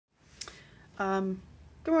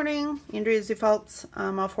Good morning, Andrea Zufelt.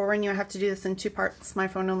 I'll forewarn you, I have to do this in two parts. My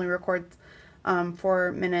phone only records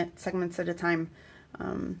 4-minute segments at a time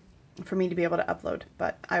for me to be able to upload,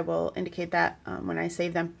 but I will indicate that when I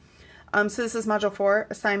save them. So this is Module 4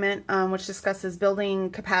 assignment, which discusses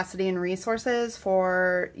building capacity and resources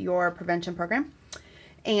for your prevention program.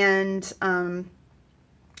 And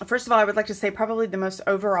first of all, I would like to say probably the most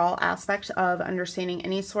overall aspect of understanding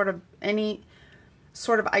any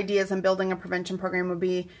sort of ideas in building a prevention program would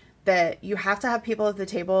be that you have to have people at the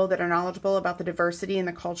table that are knowledgeable about the diversity and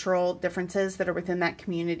the cultural differences that are within that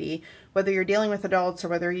community. Whether you're dealing with adults or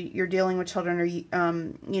whether you're dealing with children or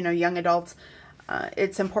young adults,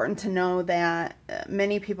 it's important to know that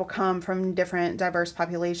many people come from different diverse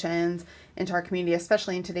populations into our community,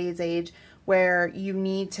 especially in today's age, where you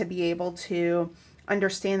need to be able to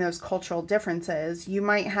understand those cultural differences. You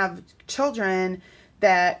might have children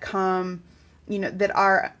that come that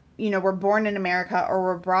are, were born in America or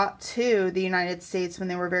were brought to the United States when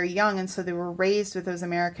they were very young, and so they were raised with those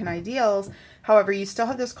American ideals. However, you still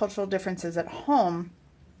have those cultural differences at home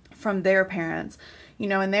from their parents,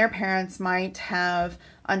 and their parents might have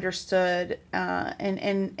understood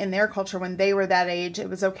in their culture when they were that age, it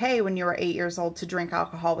was okay when you were 8 years old to drink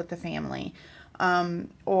alcohol with the family,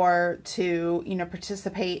 or to,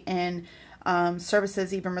 participate in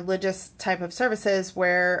services, even religious type of services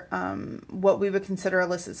where what we would consider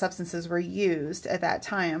illicit substances were used at that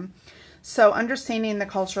time. So understanding the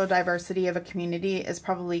cultural diversity of a community is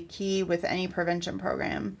probably key with any prevention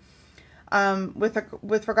program.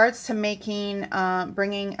 With regards to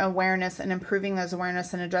bringing awareness and improving those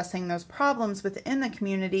awareness and addressing those problems within the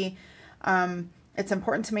community, it's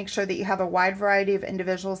important to make sure that you have a wide variety of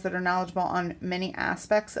individuals that are knowledgeable on many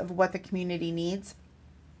aspects of what the community needs.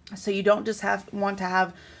 So you don't just want to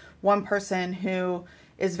have one person who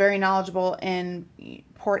is very knowledgeable in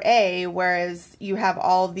Port A, whereas you have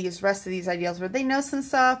all of these rest of these ideals where they know some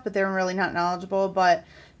stuff, but they're really not knowledgeable, but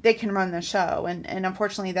they can run the show. And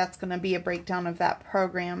unfortunately, that's going to be a breakdown of that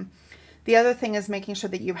program. The other thing is making sure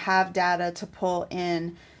that you have data to pull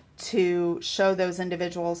in to show those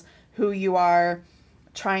individuals who you are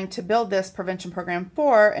trying to build this prevention program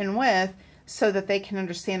for and with, so that they can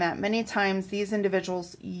understand that. Many times these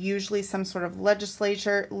individuals, usually some sort of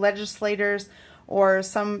legislators or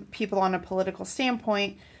some people on a political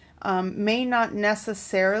standpoint, may not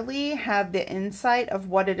necessarily have the insight of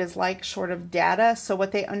what it is like short of data. So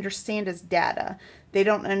what they understand is data. They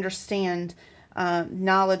don't understand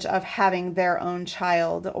knowledge of having their own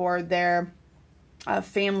child or their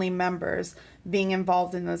family members being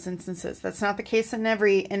involved in those instances. That's not the case in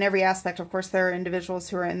every aspect. Of course, there are individuals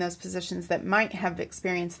who are in those positions that might have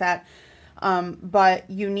experienced that, but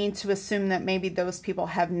you need to assume that maybe those people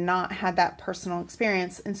have not had that personal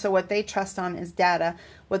experience. And so what they trust on is data.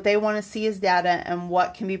 What they want to see is data and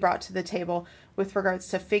what can be brought to the table with regards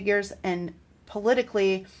to figures and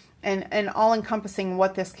politically and all-encompassing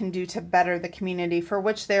what this can do to better the community for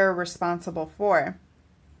which they're responsible for.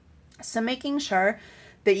 So making sure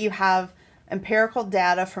that you have empirical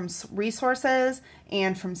data from resources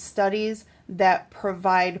and from studies that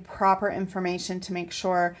provide proper information to make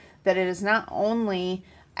sure that it is not only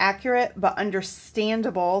accurate but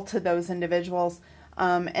understandable to those individuals,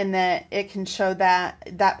 and that it can show that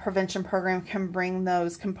that prevention program can bring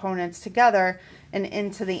those components together and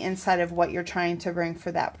into the inside of what you're trying to bring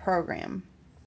for that program.